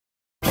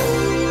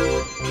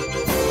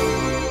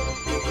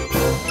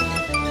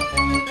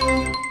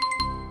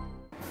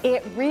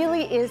It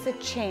really is a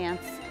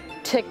chance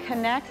to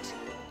connect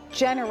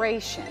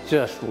generations.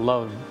 Just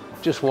love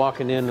just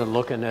walking in and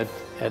looking at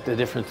the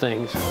different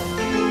things.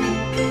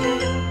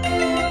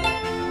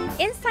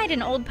 Inside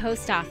an old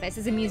post office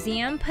is a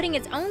museum putting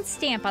its own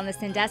stamp on the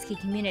Sandusky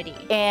community.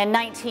 In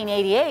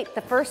 1988,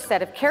 the first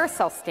set of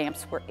carousel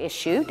stamps were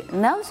issued,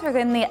 and those are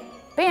in the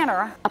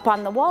banner up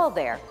on the wall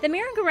there. The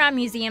Merry-Go-Round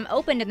Museum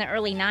opened in the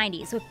early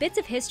 90s with bits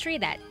of history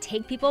that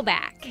take people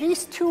back.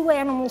 These two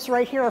animals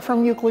right here are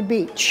from Euclid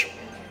Beach.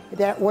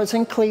 That was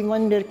in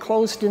Cleveland. It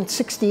closed in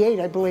 '68,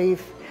 I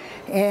believe.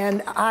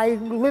 And I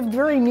lived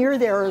very near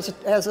there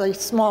as a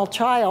small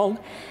child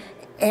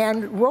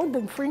and rode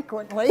them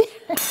frequently.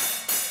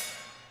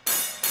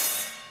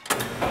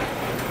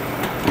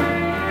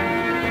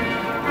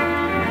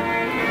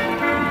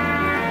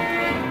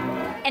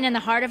 And in the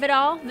heart of it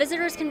all,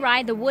 visitors can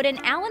ride the wooden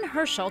Allen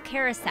Herschel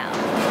carousel.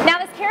 Now,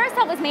 this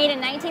carousel was made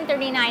in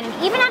 1939,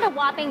 and even at a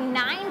whopping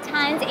 9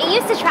 tons, it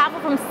used to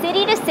travel from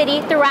city to city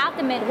throughout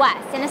the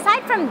Midwest. And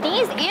aside from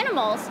these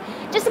animals,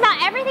 just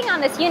about everything on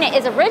this unit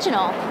is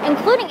original,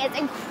 including its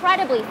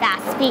incredibly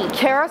fast speed.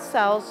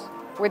 Carousels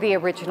were the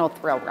original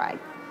thrill ride.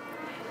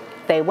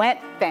 They went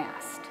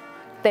fast.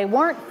 They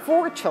weren't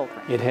for children.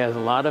 It has a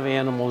lot of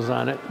animals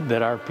on it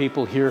that our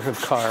people here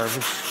have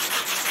carved.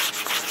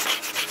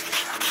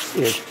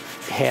 It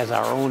has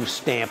our own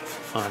stamp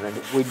on it.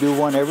 We do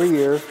one every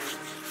year,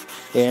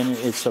 and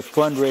it's a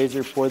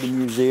fundraiser for the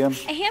museum.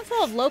 A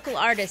handful of local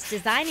artists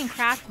design and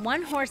craft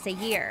one horse a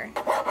year.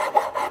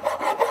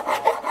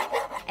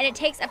 And it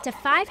takes up to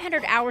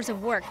 500 hours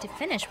of work to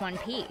finish one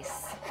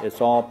piece.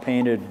 It's all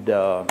painted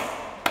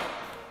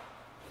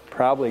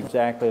probably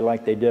exactly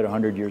like they did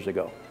 100 years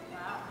ago.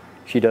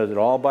 She does it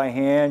all by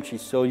hand. She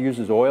still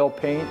uses oil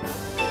paint.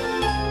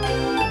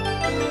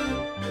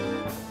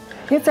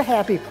 It's a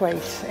happy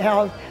place. You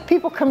know,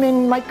 people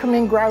might come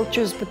in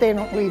grouches, but they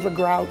don't leave a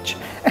grouch.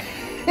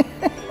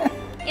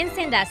 In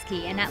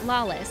Sandusky, Annette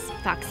Lawless,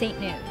 Fox 8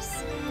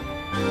 News.